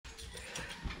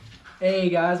Hey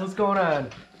guys, what's going on?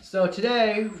 So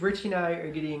today, Richie and I are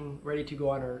getting ready to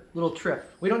go on our little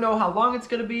trip. We don't know how long it's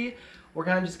gonna be. We're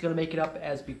kind of just gonna make it up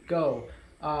as we go.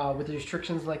 With the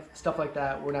restrictions, like stuff like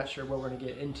that, we're not sure what we're gonna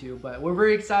get into, but we're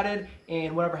very excited,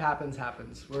 and whatever happens,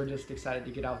 happens. We're just excited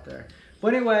to get out there.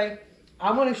 But anyway,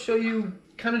 I want to show you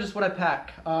kind of just what I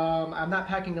pack. I'm not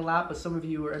packing a lot, but some of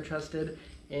you are interested,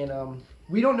 and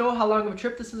we don't know how long of a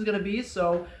trip this is gonna be,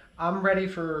 so I'm ready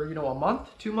for, you know, a month,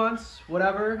 2 months,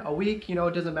 whatever, a week, you know,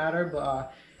 it doesn't matter,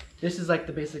 but this is like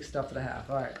the basic stuff that I have.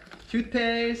 All right,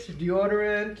 toothpaste,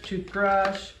 deodorant,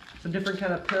 toothbrush, some different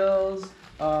kind of pills,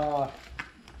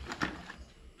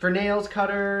 for nails,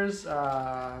 cutters,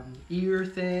 ear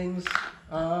things,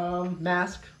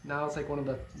 mask. Now it's like one of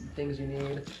the things you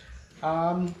need.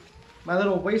 My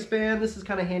little waistband. This is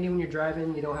kind of handy when you're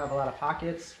driving. You don't have a lot of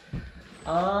pockets.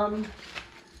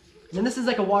 And this is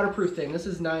like a waterproof thing. This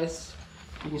is nice.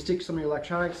 You can stick some of your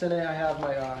electronics in it. I have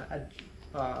my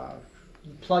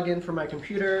plug-in for my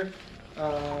computer,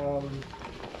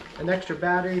 an extra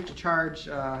battery to charge,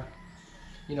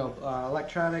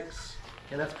 electronics,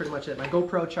 and that's pretty much it. My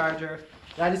GoPro charger.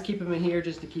 And I just keep them in here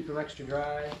just to keep them extra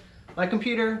dry. My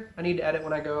computer, I need to edit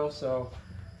when I go, so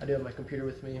I do have my computer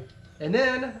with me. And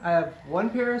then I have one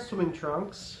pair of swimming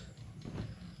trunks,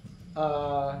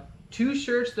 2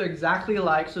 shirts that are exactly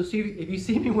alike. So see, if you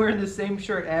see me wearing the same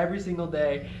shirt every single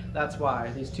day, that's why.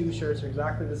 These 2 shirts are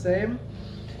exactly the same.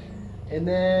 And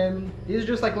then these are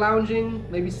just like lounging,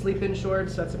 maybe sleep-in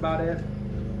shorts, that's about it.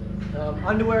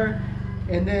 Underwear,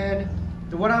 and then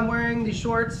what I'm wearing, these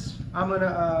shorts, I'm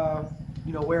gonna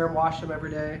wear and wash them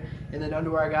every day. And then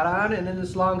underwear I got on, and then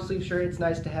this long sleeve shirt, it's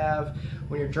nice to have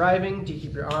when you're driving to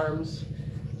keep your arms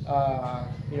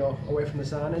away from the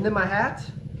sun. And then my hat,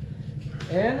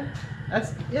 and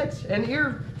that's it. And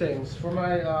ear things for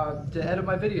my to edit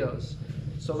my videos.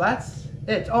 So that's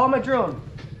it. Oh, my drone.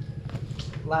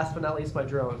 Last but not least, my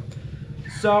drone.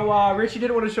 So Richie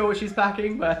didn't want to show what she's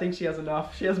packing, but I think she has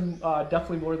enough. She has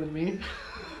definitely more than me.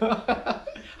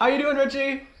 How you doing,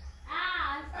 Richie?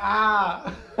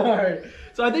 Ah. All right.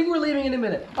 So I think we're leaving in a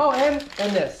minute. Oh, and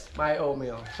this, my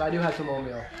oatmeal. So I do have some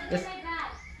oatmeal. This,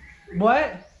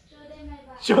 what?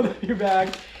 Show them your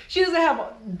bag. She doesn't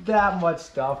have that much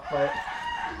stuff, but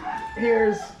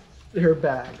here's her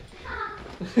bag.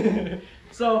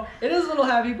 So it is a little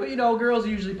heavy, but you know, girls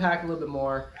usually pack a little bit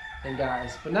more than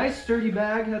guys. But nice sturdy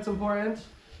bag, that's important.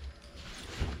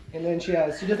 And then she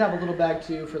does have a little bag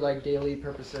too for like daily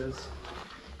purposes.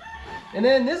 And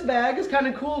then this bag is kind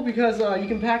of cool because you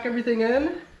can pack everything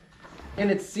in, and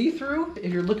it's see-through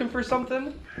if you're looking for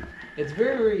something. It's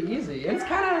very, very easy. And it's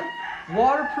kind of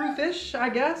waterproof-ish, I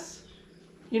guess.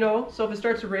 You know, so if it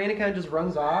starts to rain, it kind of just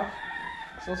runs off.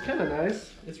 So it's kind of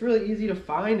nice. It's really easy to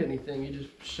find anything. You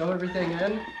just shove everything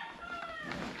in.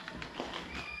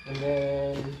 And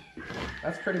then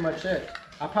that's pretty much it.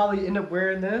 I'll probably end up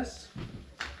wearing this.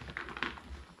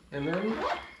 And then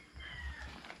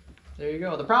there you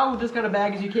go. The problem with this kind of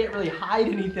bag is you can't really hide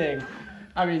anything.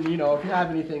 I mean, you know, if you have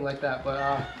anything like that,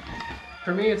 but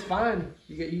for me, it's fine.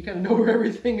 You kind of know where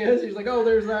everything is. You're like, oh,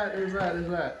 there's that, there's that, there's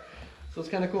that. So it's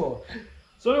kind of cool.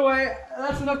 So anyway,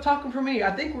 that's enough talking for me.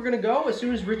 I think we're gonna go as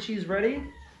soon as Richie's ready.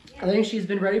 I think she's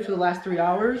been ready for the last 3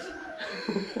 hours.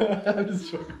 I'm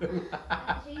just joking.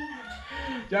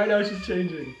 Yeah, I know she's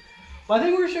changing. But I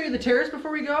think we're gonna show you the terrace before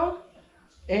we go.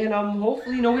 And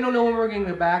hopefully, we don't know when we're gonna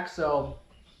get back, so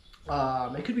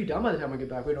it could be done by the time we get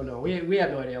back. We don't know. We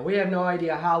have no idea. We have no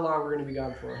idea how long we're gonna be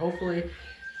gone for. Hopefully,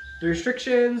 the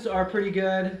restrictions are pretty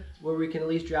good, where we can at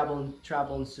least travel in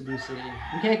Cebu City.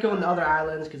 We can't go in the other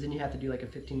islands because then you have to do like a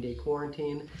 15-day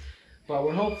quarantine. But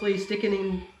we're hopefully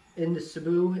sticking in the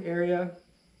Cebu area.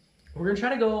 We're gonna try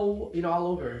to go, all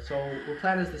over. So our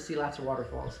plan is to see lots of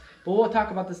waterfalls. But we'll talk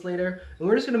about this later, and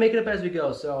we're just gonna make it up as we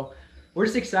go. So we're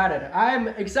just excited. I'm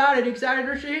excited. Excited,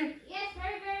 Rishi? Yes,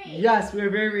 very, very. Yes,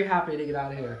 we're very, very happy to get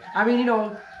out of here. I mean,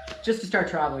 just to start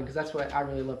traveling, because that's what I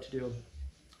really love to do.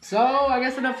 So I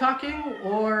guess enough talking.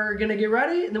 We're gonna get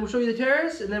ready, and then we'll show you the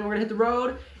terrace, and then we're gonna hit the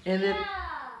road, and then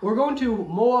we're going to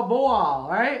Moalboal, all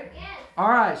right? Yes. All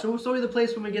right, so we'll show you the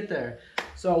place when we get there.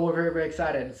 So we're very, very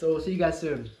excited. So we'll see you guys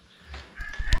soon.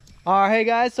 All right, hey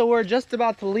guys, so we're just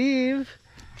about to leave.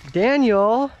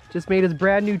 Daniel just made his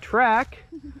brand new track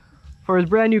for his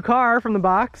brand new car from the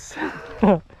box.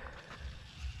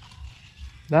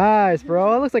 Nice,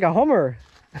 bro. It looks like a Hummer.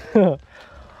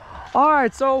 All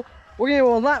right, so we're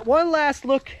gonna get one last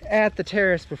look at the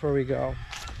terrace before we go.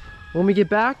 When we get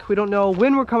back, we don't know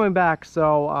when we're coming back,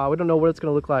 so we don't know what it's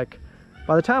gonna look like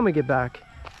by the time we get back.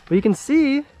 But you can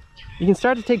see, you can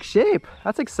start to take shape.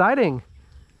 That's exciting.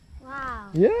 Wow.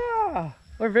 Yeah,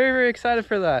 we're very, very excited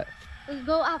for that. Let's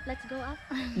go up. Let's go up.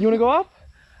 You want to go up?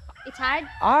 It's hard.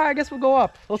 All right, I guess we'll go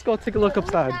up. Let's go take a look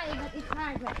upside. But it's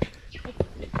hard.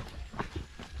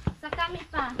 Sa kami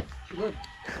pa.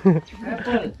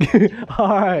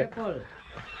 All right.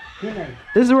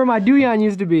 This is where my duyan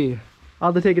used to be.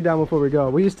 I'll have to take it down before we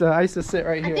go. I used to sit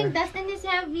right here. I think Dustin is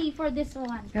heavy for this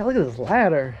one. Yeah, look at this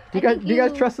ladder. Do you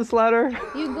guys trust this ladder?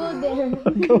 You go there.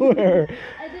 Go where?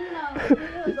 I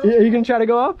don't know. Are you gonna try to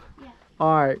go up? Yeah.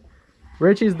 All right.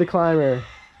 Richie's the climber.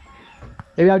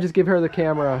 Maybe I'll just give her the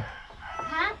camera.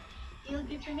 Huh? You'll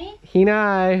give to me?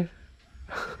 Hinai.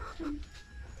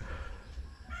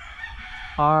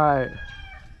 All right.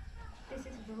 This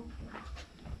is broken.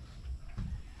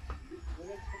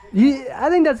 I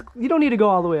think you don't need to go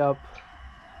all the way up.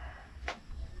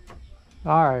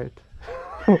 All right.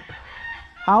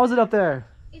 How is it up there?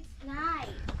 It's nice.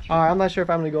 All right, I'm not sure if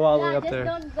I'm gonna go all the way up just there.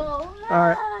 Don't go. All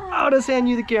right, I'll just hand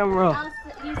you the camera.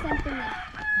 You sent to me.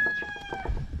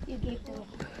 You gave to me.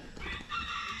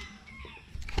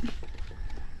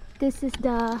 This is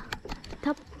the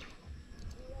top.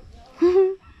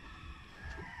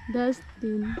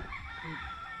 Dustin.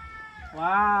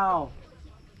 Wow.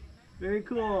 Very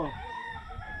cool.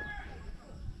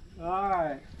 All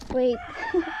right. Wait.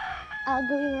 I'll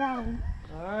go around.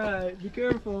 All right, be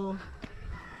careful.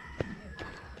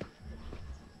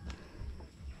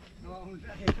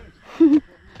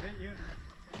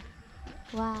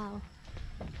 Wow.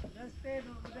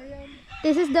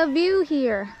 This is the view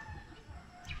here.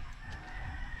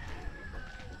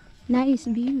 Nice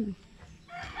view.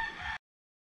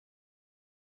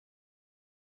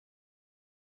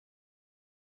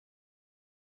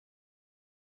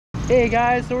 Hey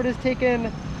guys, so we're just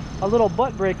taking a little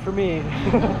butt break for me.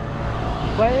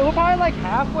 But we're probably like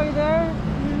halfway there.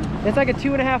 It's like a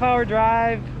 2.5 hour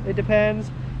drive, it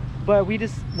depends. But we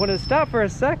just wanted to stop for a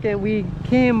second. We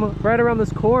came right around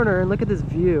this corner and look at this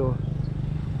view.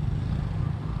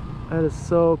 That is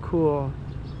so cool.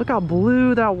 Look how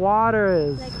blue that water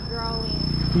is. It's like growing.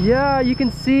 Yeah, you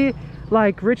can see,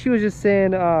 like Richie was just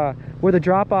saying, where the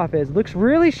drop off is. It looks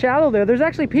really shallow there. There's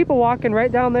actually people walking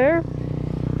right down there.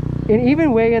 And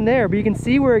even way in there, but you can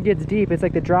see where it gets deep. It's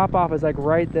like the drop off is like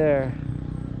right there.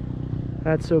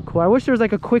 That's so cool. I wish there was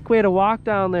like a quick way to walk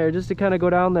down there just to kind of go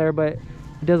down there, but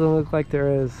it doesn't look like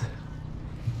there is.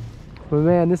 But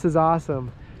man, this is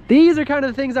awesome. These are kind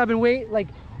of the things I've been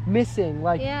missing,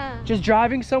 like just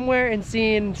driving somewhere and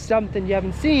seeing something you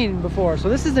haven't seen before. So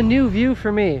this is a new view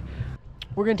for me.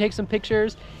 We're gonna take some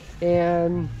pictures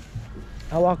and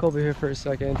I'll walk over here for a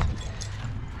second.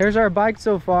 Here's our bike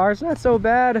so far. It's not so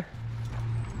bad.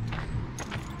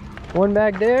 One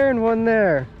back there and one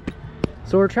there.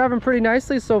 So we're traveling pretty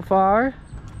nicely so far.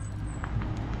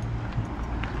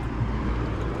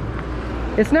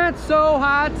 It's not so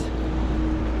hot.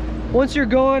 Once you're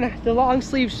going, the long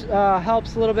sleeves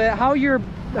helps a little bit. How are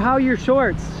your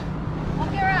shorts?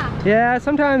 Yeah,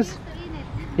 sometimes.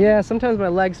 Yeah, sometimes my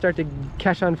legs start to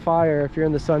catch on fire if you're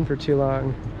in the sun for too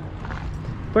long.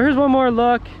 But here's one more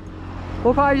look.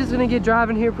 We're probably just gonna get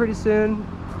driving here pretty soon.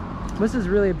 This is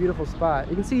really a beautiful spot.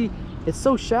 You can see it's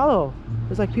so shallow.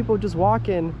 There's like people just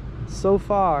walking so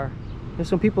far. There's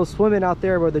some people swimming out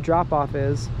there where the drop off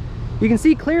is. You can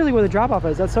see clearly where the drop off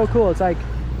is. That's so cool. It's like,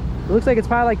 it looks like it's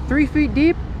probably like 3 feet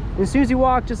deep. And as soon as you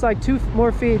walk just like 2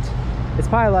 more feet, it's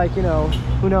probably like, you know,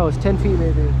 who knows, 10 feet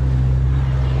maybe.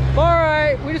 All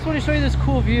right, we just want to show you this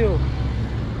cool view.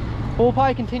 We'll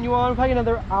probably continue on, probably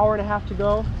another hour and a half to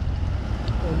go.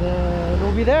 And then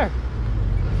we'll be there.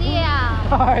 See ya.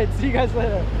 All right, see you guys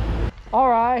later. All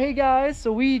right, hey guys,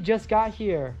 so we just got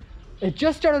here. It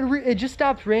just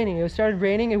stopped raining. It started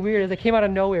raining and weird. It came out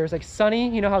of nowhere. It was like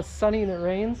sunny. You know how it's sunny and it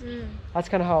rains? That's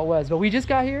kind of how it was. But we just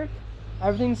got here.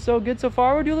 Everything's so good so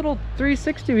far. We'll do a little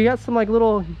 360. We got some like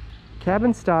little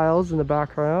cabin styles in the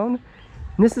background.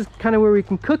 And this is kind of where we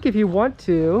can cook if you want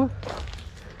to.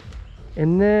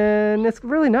 And then it's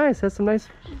really nice. It has some nice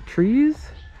trees.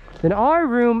 Then our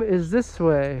room is this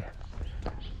way.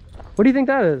 What do you think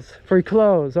that is? For your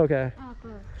clothes, okay. Oh,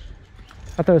 cool.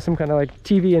 I thought it was some kind of like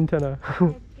TV antenna.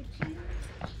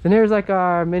 Then there's like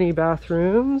our mini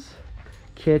bathrooms,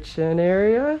 kitchen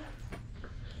area.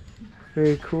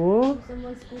 Very cool.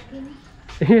 Someone's cooking.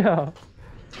 Yeah.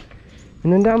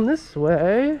 And then down this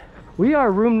way, we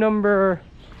are room number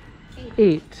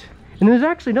 8. And there's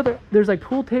actually there's like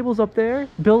pool tables up there,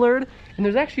 billard, and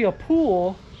there's actually a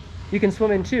pool you can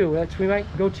swim in too, which we might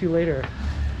go to later.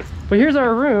 But here's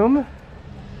our room.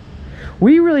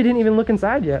 We really didn't even look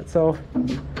inside yet, so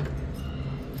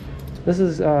this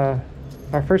is our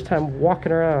first time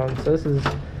walking around. So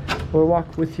we'll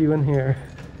walk with you in here.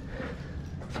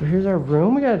 So here's our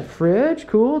room. We got a fridge,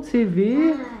 cool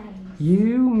TV.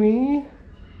 You, me.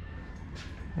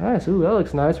 Nice. Ooh, that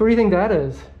looks nice. Where do you think that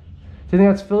is? Do you think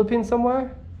that's Philippines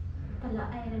somewhere? I don't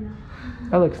know.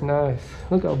 That looks nice.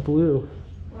 Look how blue.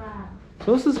 Wow.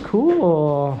 So this is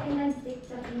cool. I can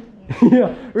TikTok in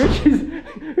here.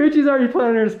 Yeah, Richie's already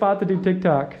planning her spot to do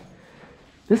TikTok.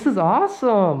 This is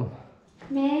awesome.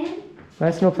 Man,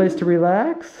 Nice little place to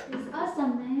relax. it's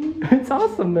awesome, man. It's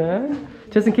awesome, man.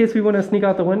 Just in case we want to sneak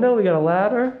out the window, we got a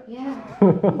ladder. Yeah.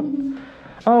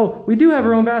 Oh, we do have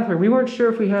our own bathroom. We weren't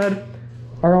sure if we had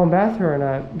our own bathroom or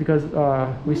not because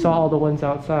we saw all the ones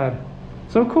outside.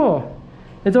 So cool.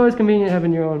 It's always convenient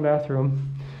having your own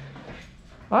bathroom.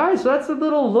 All right, so that's a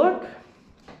little look.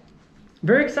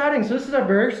 Very exciting. So this is our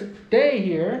first day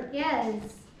here.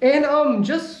 Yes. And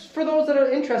just for those that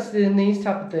are interested in these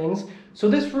type of things, so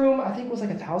this room I think was like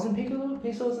 1,000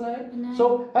 pesos a night. Nice.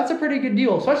 So that's a pretty good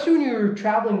deal, especially when you're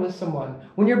traveling with someone.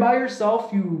 When you're by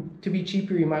yourself, to be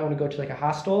cheaper, you might want to go to like a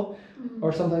hostel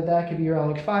or something like that. It could be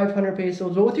around like 500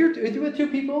 pesos. But if you're with two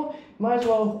people, you might as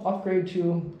well upgrade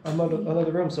to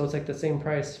another room. So it's like the same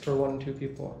price for 1 and 2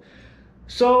 people.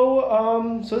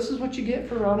 So so this is what you get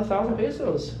for around 1,000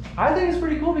 pesos. I think it's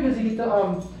pretty cool because you get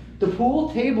the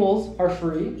pool tables are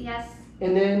free. Yes.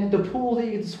 And then the pool that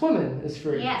you get to swim in is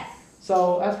free. Yes.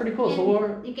 So that's pretty cool. So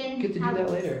we'll you can get to do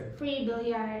that later. Free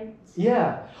billiards.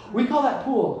 Yeah, we call that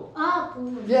pool. Oh,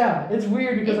 pool. Yeah, it's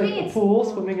weird because Maybe like it's pool,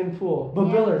 pool. swimming in pool. But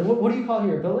Yeah. billard, what do you call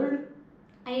here? Billard?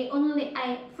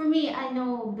 For me, I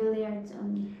know billiards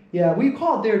only. Yeah, we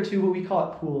call it there too, but we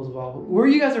call it pool as well. Where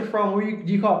you guys are from,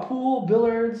 do you call it pool,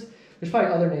 billiards? There's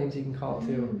probably other names you can call it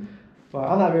too. But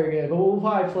I'm not very good, but we'll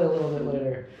probably play a little bit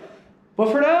later. But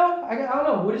for now, I don't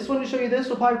know. We just wanted to show you this.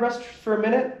 We'll probably rest for a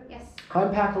minute. Yes.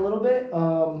 Unpack a little bit.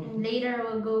 And later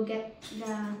we'll go get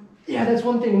the... Yeah, that's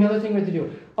one thing. Another thing we have to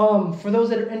do. For those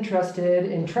that are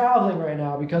interested in traveling right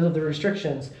now because of the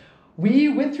restrictions, we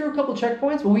went through a couple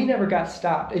checkpoints, but we never got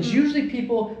stopped. It's usually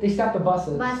people, they stop the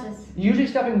buses. Usually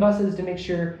stopping buses to make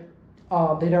sure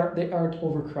they aren't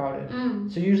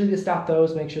overcrowded. So usually they stop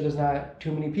those, make sure there's not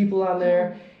too many people on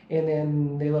there, and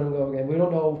then they let them go again. We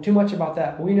don't know too much about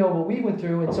that, but we know what we went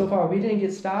through, and so far we didn't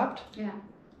get stopped. Yeah.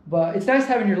 But it's nice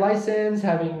having your license,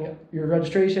 having your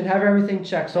registration, have everything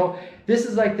checked. So this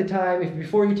is like the time,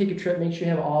 before you take a trip, make sure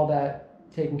you have all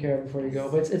that taken care of before you go.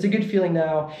 But it's a good feeling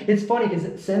now. It's funny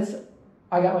because since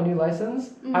I got my new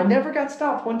license, I never got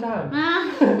stopped one time.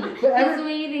 Just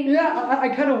waiting. Yeah, I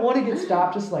kind of want to get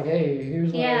stopped, just like, hey,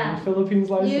 here's my Philippines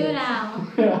license. You now.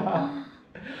 Yeah.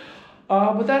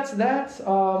 But that's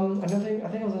another thing. I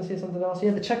think I was gonna say something else.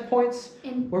 Yeah, the checkpoints.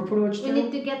 And we're pretty much we through.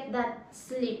 need to get that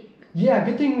sleep. Yeah,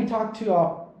 good thing we talked to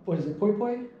what is it, Poi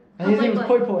Poi? I think his name was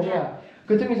Poi Poi. Yeah.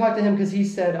 Good thing we talked to him because he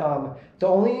said the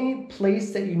only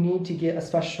place that you need to get a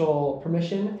special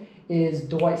permission is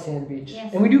the White Sand Beach.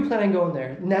 Yes. And we do plan on going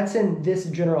there, and that's in this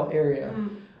general area.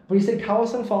 But he said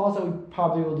Kawasan Falls that we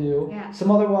probably will do. Yeah. Some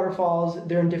other waterfalls,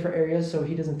 they're in different areas, so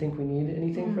he doesn't think we need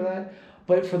anything for that.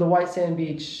 But for the White Sand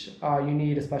Beach, you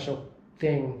need a special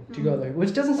thing to go there,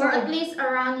 which doesn't sound Or at least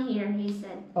around here, he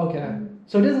said. Okay.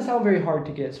 So it doesn't sound very hard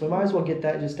to get, so we might as well get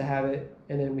that just to have it,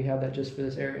 and then we have that just for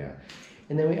this area.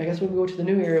 And then I guess when we go to the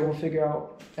new area, we'll figure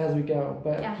out as we go.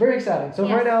 But very exciting. So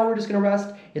right now, we're just going to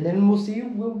rest, and then we'll see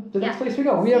the next place we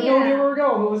go. We have no idea where we're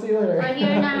going, but we'll see you later. We're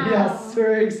here now. Yes,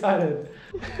 very excited.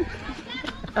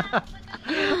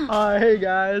 Hey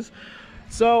guys.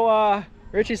 So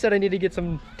Richie said I need to get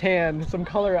some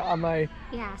color on my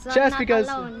chest because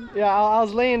I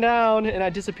was laying down and I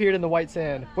disappeared in the white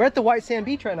sand. We're at the White Sand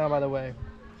Beach right now, by the way.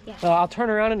 I'll turn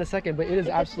around in a second, but it is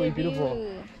absolutely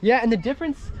beautiful. Yeah, and the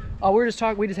difference, we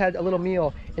just had a little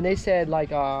meal, and they said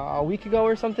like a week ago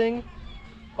or something,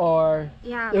 or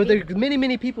there's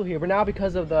many people here, but now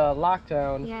because of the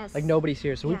lockdown, like nobody's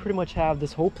here, so we pretty much have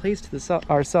this whole place to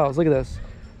ourselves. Look at this,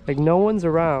 like no one's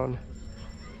around.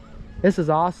 This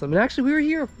is awesome. And actually we were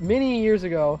here many years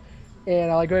ago,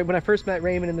 and like when I first met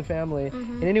Raymond and the family,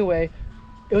 and anyway,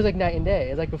 it was like night and day.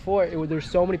 It's like before there's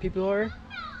so many people here,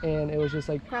 and it was just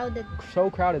like so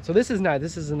crowded. So this is nice.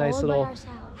 This is a nice little,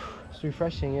 it's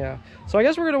refreshing. Yeah. So I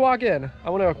guess we're gonna walk in.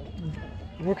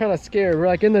 We're kind of scared. We're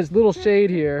like in this little shade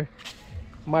here.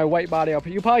 My white body up.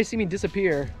 You'll probably see me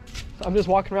disappear. I'm just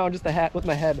walking around just with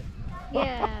my head.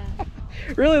 Yeah.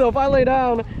 Really though, if I lay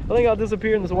down, I think I'll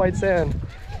disappear in this white sand.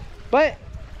 But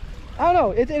I don't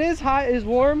know, it is hot, it is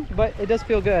warm, but it does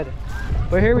feel good.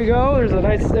 But here we go, there's a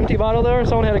nice empty bottle there.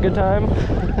 Someone had a good time.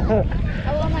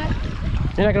 I will not.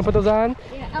 You're not gonna put those on?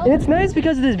 Yeah. And it's nice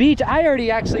because of this beach. I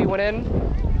already actually went in,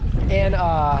 and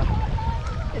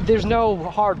there's no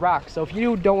hard rocks, so if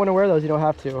you don't want to wear those, you don't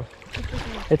have to.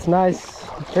 It's nice,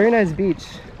 very nice beach.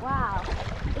 Wow.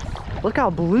 Look how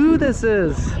blue this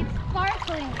is. It's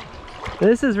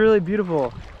This is really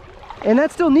beautiful. And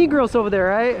that's still Negros over there,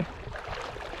 right?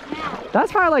 Yeah.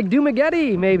 That's probably like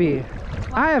Dumageddon, maybe. Wow.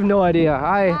 I have no idea.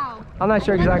 I'm not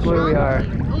sure exactly where we are.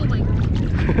 Oh my god.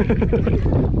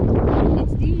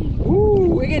 It's deep.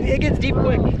 Ooh, it gets deep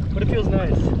quick, but it feels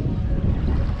nice.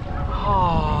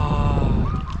 Oh.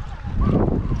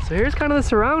 So here's kind of the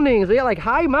surroundings. We got like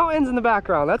high mountains in the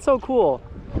background. That's so cool.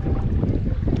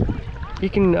 You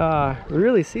can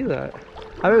really see that.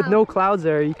 I mean, with no clouds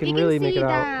there, you can really make it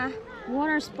out. The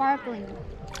water sparkling.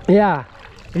 Yeah.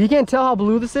 If you can't tell how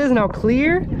blue this is and how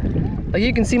clear, like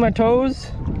you can see my toes.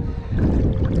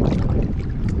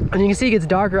 And you can see it gets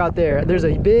darker out there. There's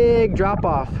a big drop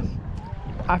off.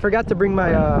 I forgot to bring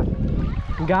my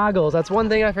goggles. That's one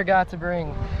thing I forgot to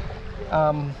bring.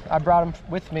 I brought them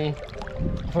with me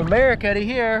from America to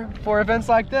here for events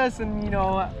like this, and you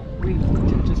know, we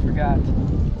just forgot.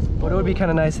 But it would be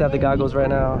kind of nice to have the goggles right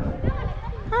now.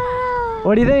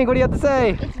 What do you think? What do you have to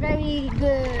say? It's very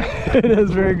good. It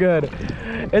is very good.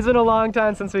 It's been a long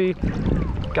time since we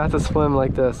got to swim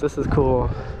like this. This is cool.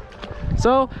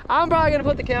 So I'm probably gonna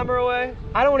put the camera away.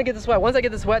 I don't want to get this wet. Once I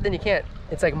get this wet, then you can't.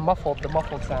 It's like muffled, the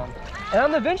muffled sound. And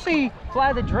I'm gonna eventually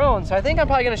fly the drone. So I think I'm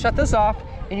probably gonna shut this off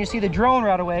and you see the drone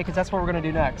right away, because that's what we're gonna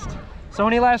do next. So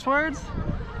any last words?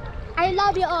 I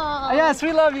love you all. Yes,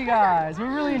 we love you guys.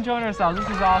 We're really enjoying ourselves. This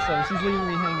is awesome. She's leaving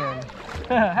me hanging.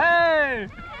 Hey!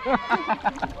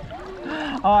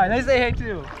 All right, they say hey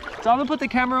too. So I'm gonna put the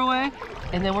camera away,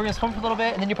 and then we're gonna swim for a little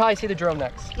bit, and then you'll probably see the drone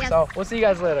next. Yes. So we'll see you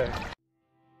guys later.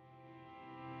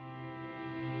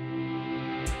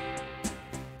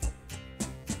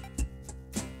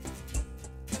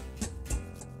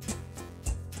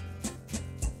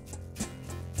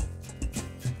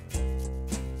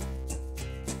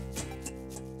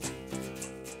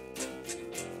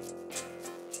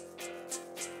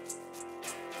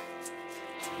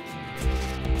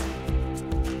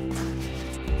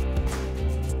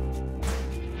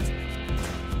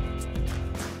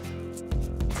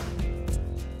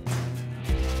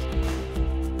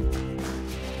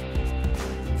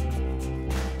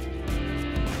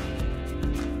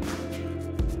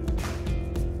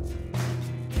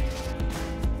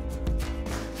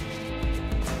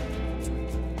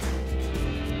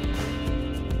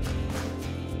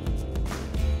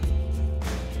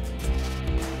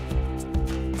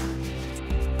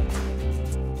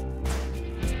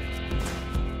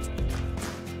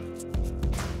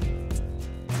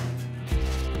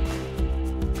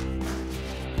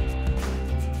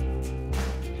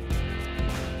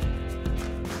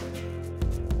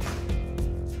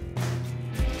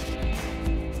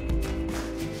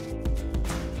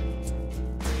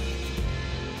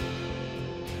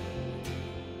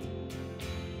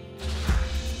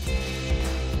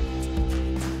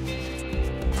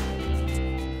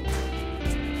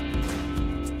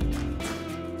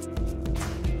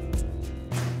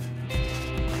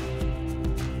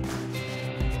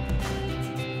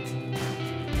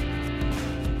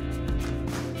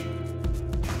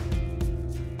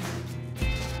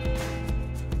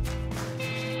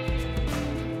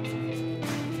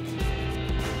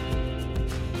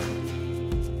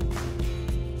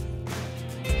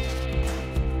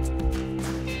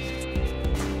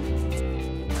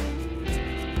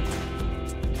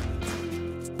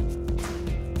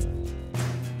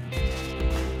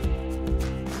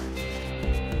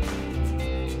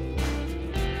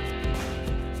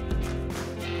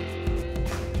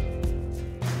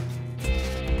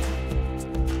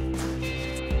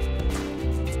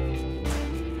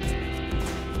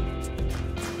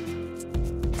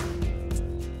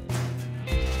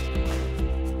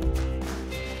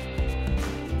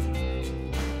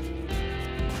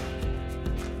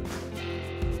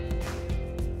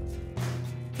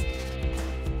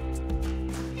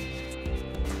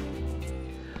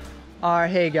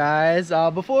 Alright, hey guys,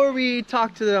 before we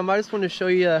talk to them, I just want to show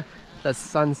you the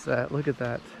sunset. Look at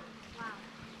that. Wow.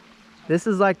 This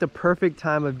is like the perfect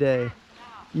time of day.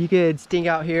 You could stink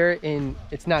out here and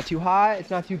it's not too hot,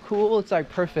 it's not too cool, it's like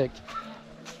perfect.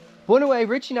 But anyway,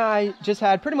 Rich and I just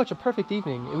had pretty much a perfect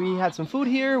evening. We had some food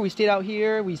here, we stayed out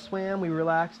here, we swam, we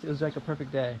relaxed. It was like a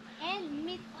perfect day. And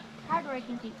meet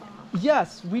hardworking people.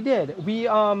 Yes, we did.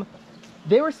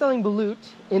 They were selling balut,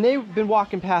 and they've been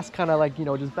walking past kind of like, you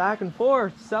know, just back and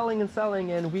forth, selling and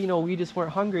selling, and we just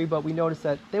weren't hungry, but we noticed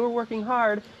that they were working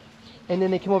hard, and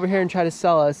then they came over here and tried to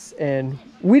sell us, and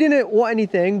we didn't want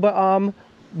anything, but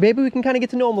maybe we can kind of get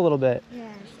to know them a little bit.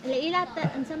 Yes. Lena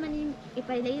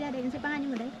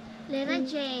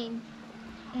Jane.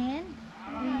 And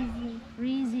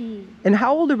Reezy. And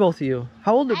how old are both of you?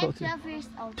 How old are I'm both of you? 12 years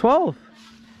old. 12?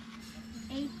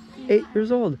 8 8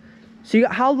 years old. So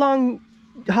how long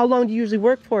how long do you usually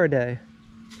work for a day?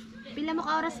 Pila mo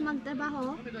ka oras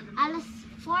magtrabaho? Alas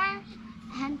 4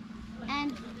 and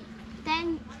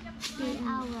 10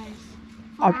 hours.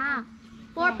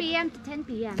 4 p.m. to 10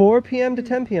 p.m. 4 p.m. to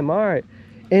 10 p.m. All right.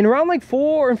 And around like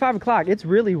 4 and 5 o'clock, it's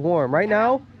really warm. Right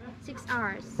now, 6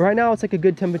 hours. right now it's like a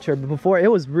good temperature, but before it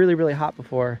was really, really hot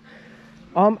before.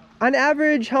 On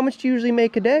average, how much do you usually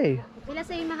make a day? Pila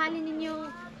sa imahalin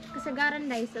ninyo kasagaran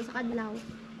dai sa kadlaw?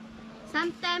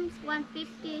 Sometimes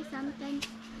 150, sometimes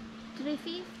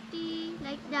 350,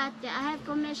 like that. I have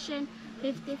commission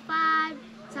 55,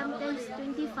 sometimes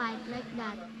 25, like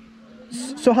that.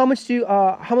 So how much do you,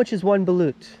 how much is one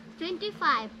balut?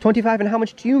 25. 25, and how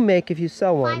much do you make if you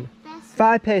sell one? 5 pesos.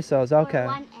 5 pesos, okay. For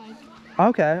 1 egg.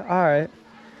 Okay, all right.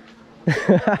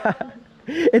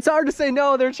 It's hard to say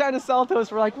no. They're trying to sell to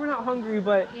us. We're like, we're not hungry,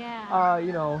 but Yeah.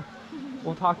 you know,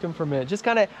 we'll talk to them for a minute. Just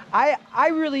kind of, I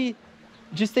really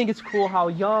just think it's cool how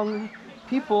young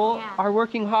people Yeah. are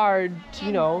working hard to,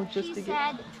 you know, just She to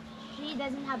get. said she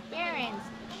doesn't have parents.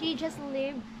 She just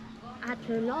lived at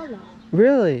her lolo.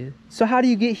 Really? So how do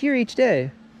you get here each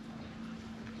day?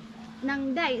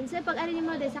 Nang day, instead pag ano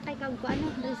mo day sakay kag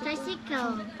ano,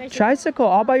 tricycle. Tricycle,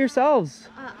 all by yourselves.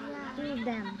 Three of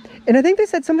them. And I think they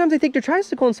said sometimes they take their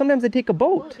tricycle and sometimes they take a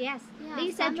boat. Yes.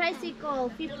 They said tricycle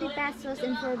 50 pesos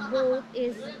and for boat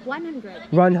is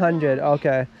 100. 100,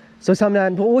 okay. So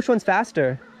sometimes, well, which one's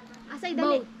faster? Asay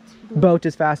dali. Boat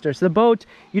is faster. So the boat,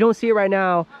 you don't see it right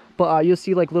now, but you'll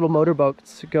see like little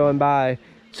motorboats going by.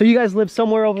 So you guys live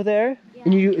somewhere over there,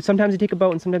 and you sometimes you take a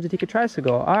boat and sometimes you take a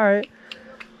tricycle. All right.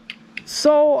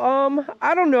 So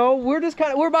I don't know. We're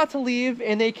about to leave,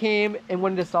 and they came and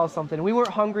wanted to sell something. We weren't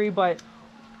hungry, but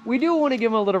we do want to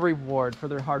give them a little reward for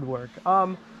their hard work.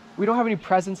 We don't have any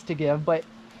presents to give, but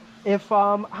if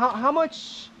how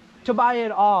much to buy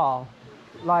it all?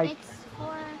 Like It's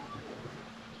for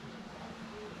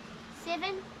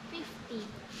 750.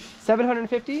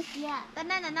 750? Yeah.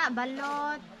 Tanan na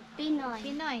balot.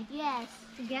 Pinoy. Yes.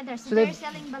 Together. So, So they're they-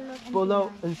 selling balot and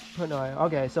Below and Pinoy.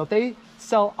 Okay, so if they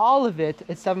sell all of it,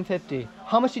 it's 750.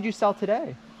 How much did you sell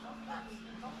today?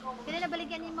 Kailan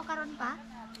nabaligyan niyo mo karon pa?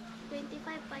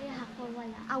 25 pa ako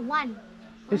wala. One.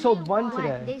 They sold one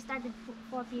today. They started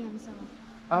 4 p.m. so.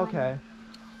 Okay.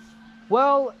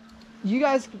 Well, you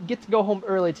guys get to go home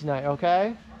early tonight,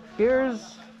 okay?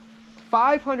 Here's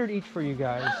 500 each for you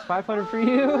guys. 500 for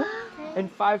you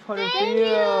and 500 for Thank you.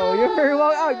 you. You're very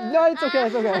welcome. Oh, no, it's okay.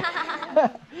 It's okay.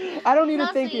 I don't need to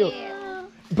thank you.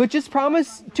 But just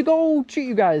promise to go treat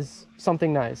you guys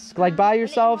something nice. Like buy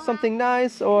yourself something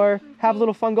nice or have a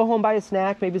little fun. Go home, buy a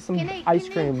snack, maybe some ice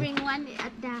cream. Bring one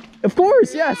at the. Of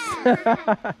course, yes.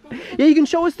 Yeah, you can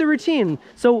show us the routine.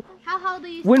 So How do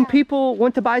you when sell? people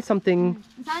want to buy something,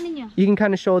 Saan ninyo? you can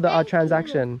kind of show the Thank you.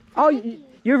 transaction. Oh,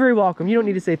 you're very welcome. You don't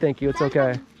need to say thank you. It's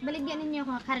okay. Baligyan ninyo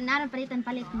ko karanaran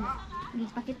palit mo.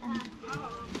 Pakita mo.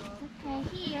 Okay,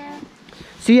 here.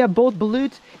 So you have both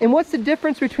balut. And what's the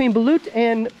difference between balut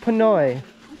and Pinoy?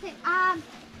 Okay,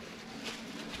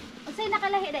 say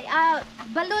nakalahi day.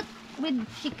 Balut with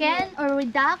chicken or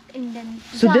with duck and then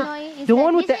So Pinoy is the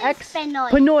one with this the is X, Pinoy.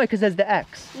 Pinoy, because there's the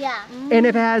X. Yeah. And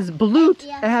if it has balut,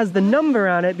 Yeah. it has the number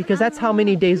on it because that's how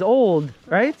many days old,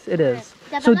 right? It is.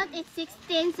 The So balut is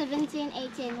 16, 17,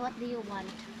 18. What do you want?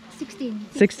 16.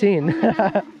 16.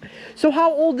 So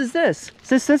how old is this?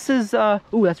 This is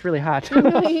ooh, that's really hot.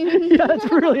 Yeah, that's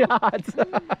really hot.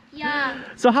 Yeah.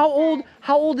 So how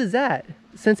old is that?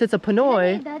 Since it's a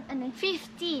Pinoy,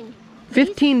 15.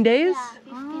 15 days?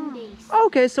 Yeah, 15 days.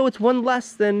 Okay, so it's one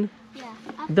less than Yeah.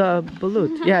 the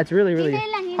balut. Yeah, it's really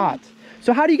hot.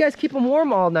 So how do you guys keep them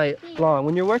warm all night long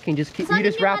when you're working? You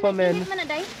just wrap them in.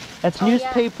 That's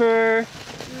newspaper,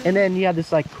 and then you have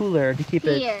this like cooler to keep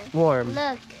Here. it warm.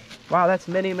 Look. Wow, that's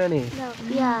many. Look.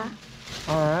 Yeah.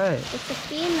 All right. It's a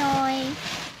Pinoy.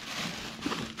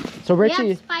 So We Richie,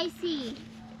 have spicy.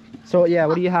 so yeah,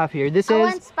 what do you have here? This I is.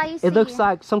 want spicy. It looks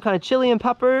like some kind of chili and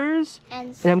peppers, And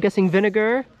and I'm guessing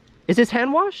vinegar. Is this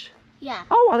hand wash? yeah.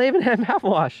 Oh, well, they even have half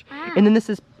wash. Ah. And then this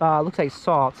is looks like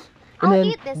salt. And I'll then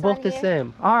eat this both one the here.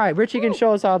 same. All right, Richie can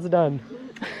show us how it's done.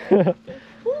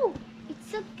 Ooh,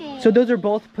 it's okay. So those are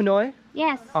both Pinoy?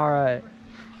 yes. All right.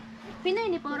 Pinoy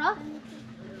ni puro?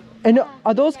 And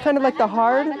are those kind of like the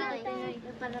hard?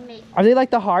 Are they like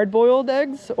the hard-boiled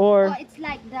eggs, or Oh, it's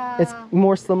like the. it's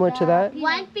more similar to that?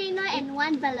 One Pinoy and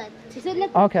one balut. So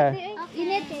look. Okay. You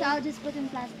need, so I'll just put in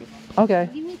plastic. Okay.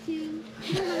 Give me two.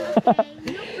 Okay,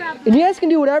 no problem. And you guys can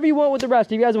do whatever you want with the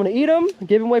rest. If you guys want to eat them,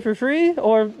 give them away for free,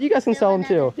 or you guys can sell them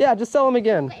too. Yeah, just sell them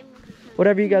again.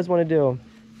 Whatever you guys want to do.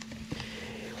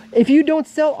 If you don't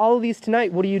sell all of these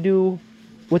tonight, what do you do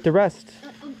with the rest?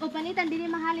 O panitan dili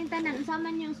mahalin tanan unsa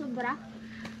man yung sobra?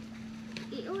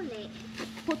 Iuli.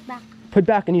 Put back. Put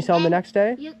back and you sell them the next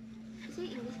day? You say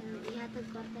English na ihatag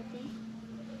kwarta te.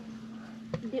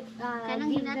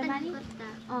 Kanang hinatag kwarta.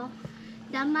 Oh.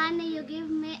 The money you give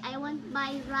me, I want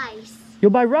buy rice.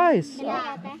 You'll buy rice?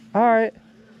 Yeah. All right.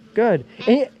 Good.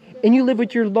 And you live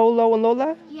with your Lolo and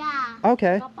Lola? Yeah.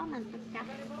 Okay.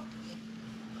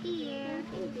 Here.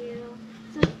 Thank you.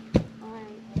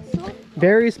 So,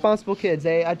 Very responsible kids.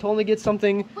 I told them to get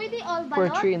something pwede all for a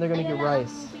balot? treat and they're going to Ayaw get lang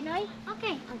rice. Pinoy?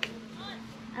 Okay.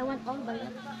 I want all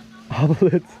balot.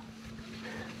 Omelets.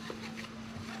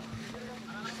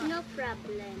 No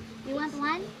problem. You want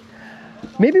one?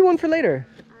 Maybe one for later.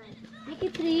 Make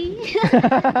it 3.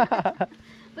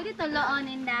 Pwede tuloon,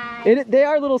 Inday. They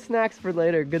are little snacks for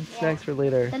later. Good snacks for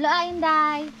later. Tuloon,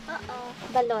 Inday. Uh-oh.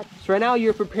 Balot. So right now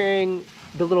you're preparing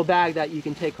the little bag that you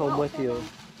can take home with you.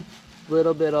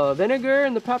 Little bit of vinegar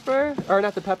and the pepper, or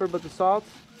not the pepper, but the salt.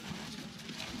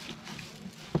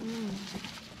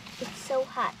 It's so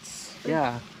hot.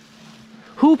 Yeah.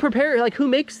 Who who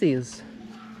makes these?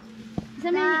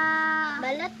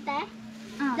 Balot,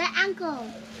 the uncle.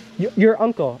 Your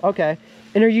uncle, okay.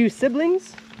 And are you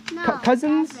siblings? No,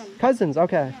 Cousins? cousin. Cousins,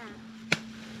 okay. Yeah.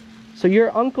 So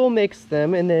your uncle makes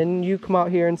them and then you come out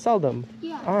here and sell them?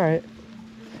 Yeah. All right.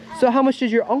 So how much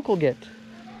does your uncle get?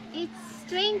 It's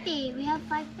 20. We have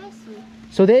 5 pesos.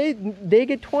 So they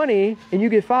get 20 and you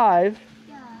get 5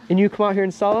 Yeah. and you come out here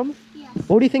and sell them? Yes.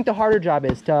 What do you think the harder job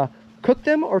is, to cook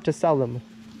them or to sell them?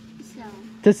 So.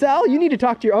 To sell? You need to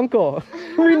talk to your uncle.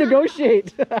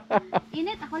 Renegotiate.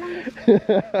 Init, ako lang.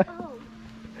 Oh.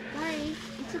 Sorry.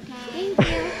 It's okay. Thank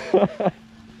you.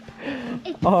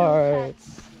 It's All so right. hot.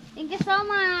 Thank you so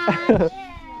much.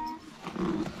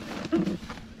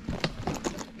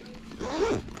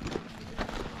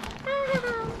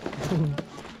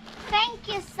 Thank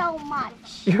you so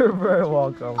much. You're very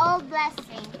welcome. All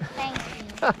blessing. Thank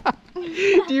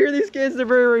you. Do you hear these kids? They're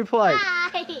very polite.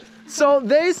 Hi. So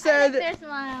they said Their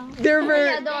smile. they're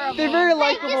very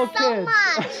likable Thank you so kids.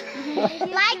 much.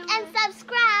 Like and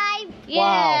subscribe.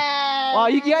 Wow. Wow,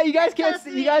 you guys can't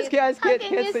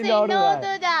can't say no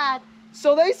to that.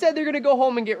 So they said they're gonna go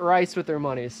home and get rice with their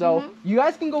money. So you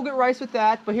guys can go get rice with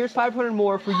that, but here's 500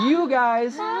 more for you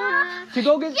guys to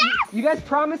go get. Yes! You guys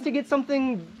promise to get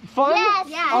something fun? Yes,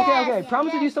 yes, Okay. yes,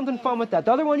 Promise to do something fun with that.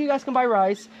 The other one you guys can buy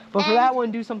rice, but for And- that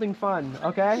one do something fun.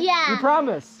 Okay? Yeah. You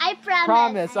promise? I promise.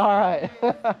 Promise. All right.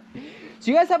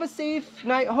 So you guys have a safe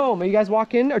night home. Are you guys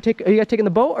walking or are you guys taking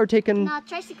the boat or taking No,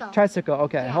 tricycle. tricycle?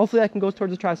 Okay. Yeah. Hopefully that can go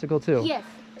towards the tricycle too. Yes.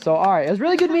 So all right, it was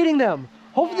really good meeting them.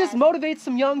 Hopefully Yes. this motivates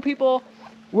some young people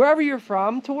wherever you're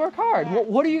from to work hard. Yes.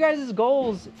 What are you guys'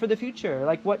 goals for the future?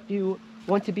 Like what do you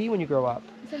want to be when you grow up?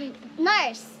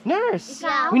 Nurse. Nurse.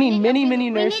 Yeah. We need many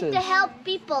nurses. We need to help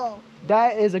people.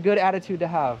 That is a good attitude to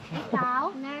have.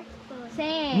 Nurse.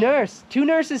 Same. Nurse. 2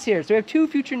 nurses here. So we have 2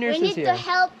 future We nurses need here. to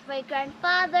help my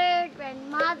grandfather,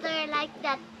 grandmother, like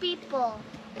that people.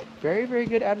 Very, very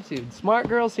good attitude. Smart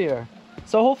girls here.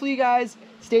 So hopefully you guys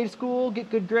stay to school, get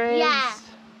good grades. Yeah.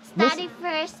 Study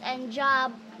first and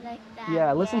job like that.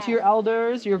 Yeah, listen to your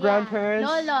elders, your grandparents.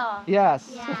 Lolo.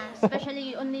 Yes. Yeah.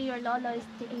 Especially only your Lolo is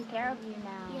taking care of you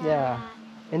now. Yeah.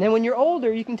 And then when you're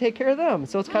older, you can take care of them.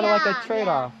 So it's kind of like a Yeah,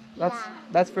 trade-off. yeah,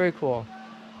 That's very cool.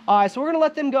 All right, so we're gonna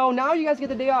let them go. Now you guys get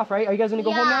the day off, right? Are you guys gonna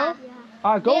go home now?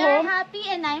 All right, go They are home. happy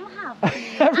and I'm happy.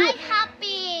 I'm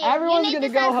happy. Everyone's you need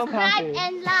gonna to go home subscribe happy.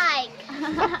 and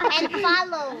like and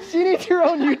follow. She needs her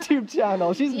own YouTube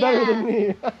channel. She's better than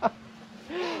me.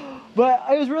 But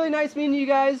it was really nice meeting you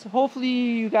guys. Hopefully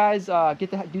you guys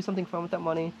get to do something fun with that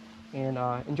money. And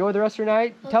enjoy the rest of your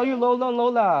night. Tell your Lola and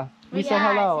Lola we say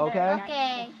hello, okay?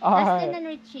 Okay. All Dustin right. and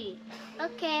Richie.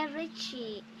 Okay,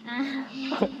 Richie.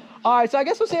 All right, so I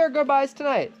guess we'll say our goodbyes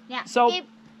tonight. Yeah. So Okay.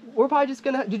 we're probably just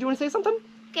gonna. Did you want to say something?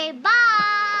 Okay, bye.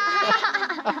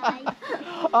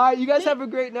 All right, you guys have a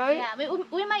great night. Yeah,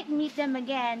 we might meet them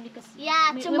again because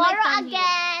Yeah, we tomorrow might come here.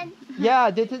 again. Yeah,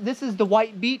 this is the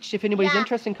White Beach. If anybody's Yeah,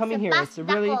 interested in coming here,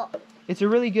 Sebastako. it's a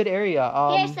really good area.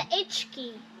 Here's the H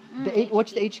key.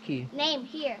 What's the H key? Name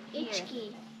here. H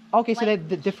key. Okay, so they have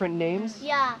the different names.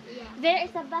 Yeah. There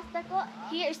is a Bastaco.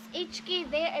 Here is H key.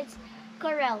 There is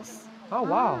corals. Oh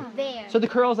wow. There. So the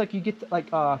curls, like you get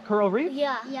like coral reef.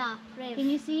 Yeah. Yeah. Right. Can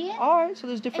you see it? All right, so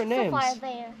there's different It's names. so far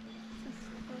there.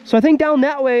 So I think down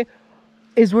that way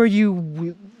is where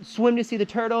you swim to see the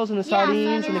turtles and the Yeah,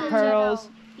 sardines and the turtle. curls.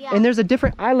 Yeah. And there's a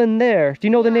different island there. Do you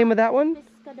know the name of that one?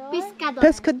 Pescador.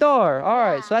 Pescador. All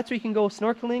right, Yeah. so that's where you can go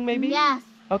snorkeling, maybe. Yes.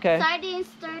 Okay. Sardines,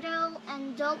 turtle,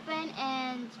 and dolphin,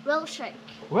 and whale shark.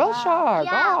 Whale shark.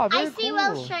 Yeah, Oh, very I see cool.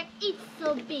 whale shark. It's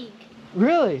so big.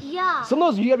 Really? Yeah. Some of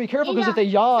those you gotta be careful because if they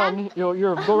yawn, you'll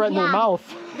go right in their Yeah.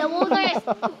 mouth. The water is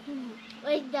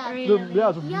Like that. Really?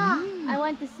 Yeah. Yeah. I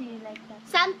want to see like that.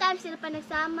 Sometimes sila pa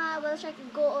nagsama, whale shark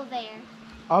go over there.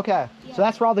 Okay. Yeah. So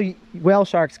that's where all the whale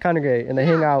sharks congregate and they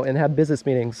hang out and have business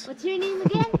meetings. What's your name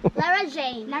again? Lara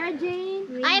Jane. Lara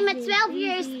Jane. I'm at 12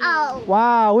 years old.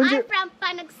 Wow. When's I'm your from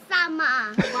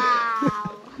Panagsama.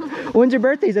 Wow. when's your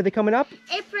birthdays? Are they coming up?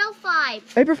 April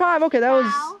 5. April 5. Okay, that was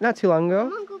Wow. not too long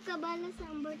ago. Amang ko kabala sa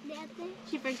birthday ate.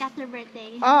 She forgot her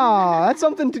birthday. Oh, that's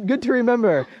something good to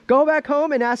remember. Go back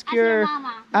home and ask your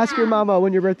mama. ask your mama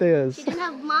when your birthday is. She don't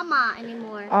have mama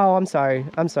anymore. Oh, I'm sorry.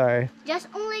 I'm sorry. Just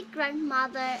only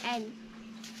grandmother and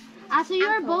Ah, so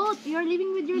you're Uncle. both. You're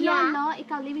living with your Yeah. lolo.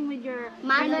 Ikaw living with your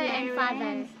mother and father.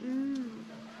 grandparents. Mm.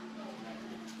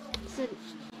 So,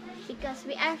 because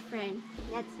we are friends.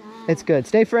 That's It's good.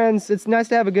 Stay friends. It's nice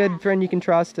to have a good friend you can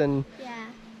trust and Yeah.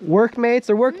 workmates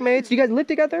or workmates. You guys live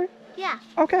together? Yeah.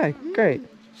 Okay, great.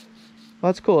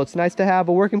 Well, that's cool. It's nice to have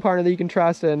a working partner that you can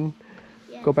trust and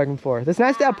Yes. go back and forth. It's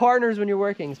nice to have partners when you're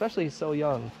working, especially so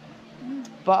young.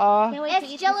 But Can't wait to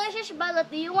It's eat this. delicious balut.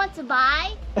 Do you want to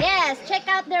buy? Yes, check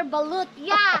out their balut.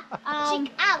 Yeah.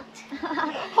 Check out.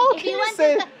 how If can you you want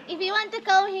say? if you want to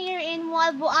come here in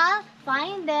Moalboal,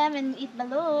 find them and eat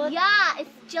balut. Yeah, it's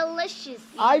delicious.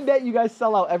 I bet you guys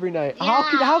sell out every night. How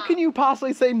Yeah. can you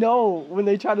possibly say no when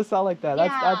they try to sell like that?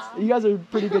 That's you guys are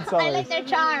pretty good sellers. I like their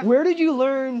charm. Where did you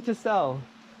learn to sell?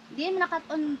 Di mo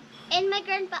nakaton.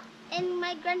 And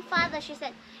my grandfather, she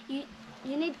said,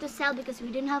 you need to sell because we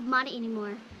didn't have money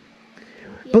anymore.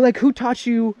 But like, who taught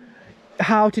you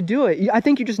how to do it? I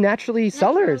think you're just naturally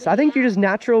sellers. I think you're just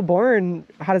natural born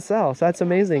how to sell. So that's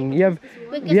amazing. You have,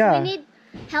 Because yeah. we need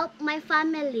help my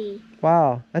family.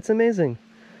 Wow, that's amazing.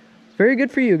 Very good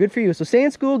for you. Good for you. So stay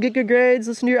in school, get good grades,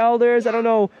 listen to your elders. I don't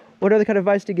know what other kind of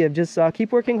advice to give. Just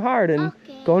keep working hard and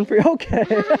Okay. going for okay.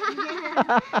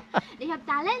 Do you have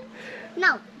talent?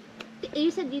 No.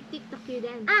 You said you TikTok you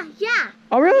then. Yeah.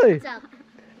 Oh really? TikTok.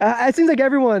 It seems like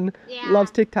everyone Yeah. loves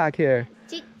TikTok here.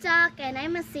 TikTok, and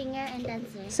I'm a singer and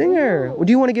dancer. Singer.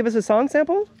 Do you want to give us a song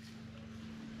sample?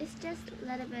 It's just a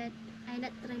little bit. I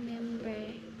don't remember.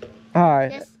 All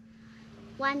right. Just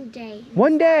one day.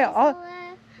 One day.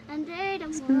 Under the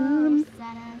moon,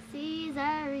 Santa sees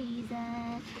a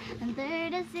reason. Under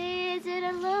the seas, it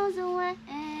alone away.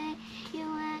 You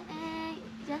away.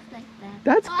 Just like that.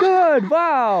 That's good.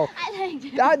 Wow. I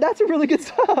like that. That's a really good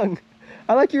song.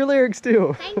 I like your lyrics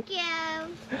too. Thank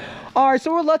you. All right,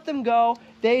 so we'll let them go.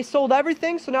 They sold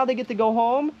everything, so now they get to go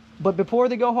home. But before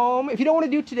they go home, if you don't want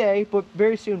to do today, but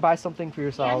very soon, buy something for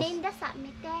yourselves.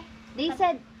 They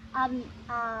said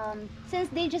since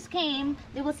they just came,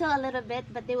 they will sell a little bit,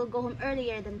 but they will go home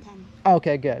earlier than 10.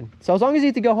 Okay, good. So as long as you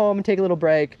get to go home and take a little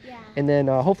break, Yeah. and then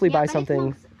hopefully buy palit something.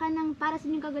 mo kanang para sa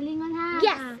inyong kagalingon ha.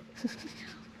 Yes.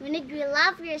 You need to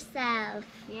love yourself.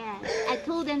 Yes. I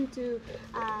told them to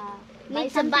Need to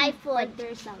something buy for food.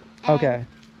 themselves. Okay.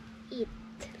 Eat.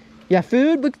 Yeah,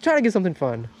 food, but try to get something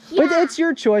fun. But Yeah. it's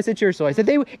your choice. It's your choice. If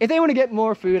they want to get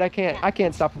more food, I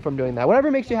can't stop them from doing that.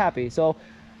 Whatever makes you happy. So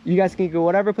you guys can go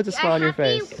whatever puts a smile on your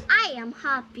happy? face. I am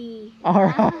happy. All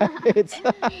right.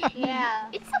 Yeah.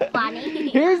 It's so funny.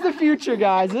 Here's the future,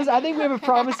 guys. I think we have a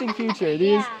promising future.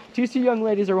 These Yeah. two young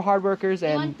ladies are hard workers You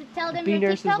and want to tell them be your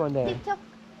nurses TikTok? one day. TikTok?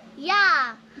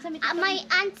 Yeah. Saan may TikTok? My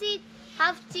auntie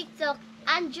have TikTok.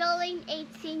 Angeline,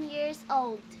 18 years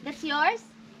old. That's yours?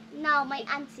 No, my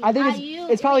auntie. I think you-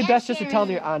 it's probably we best are just to tell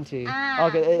sharing. your auntie. Ah,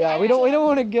 Okay, yeah, we don't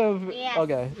want to give. Yes.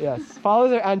 Okay, yes, follow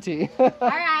their auntie. All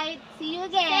right. See you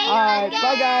again. See you All right,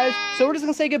 bye guys. again. So we're just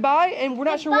gonna say goodbye, and we're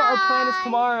not sure what our plan is Goodbye.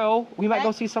 tomorrow. We might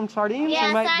go see some sardines. Yeah,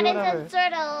 we might do sardines whatever. and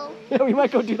turtle. Yeah, we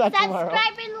might go do that tomorrow.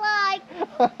 Subscribe and like.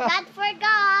 Not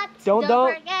forgot.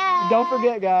 Don't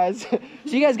forget, guys.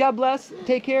 So you guys, God bless.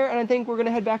 Take care, and I think we're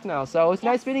gonna head back now. So it's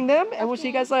nice meeting them, and we'll see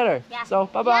you guys later. Yeah. So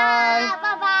bye bye. Yeah,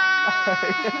 bye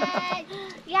bye.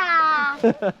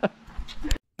 Yeah.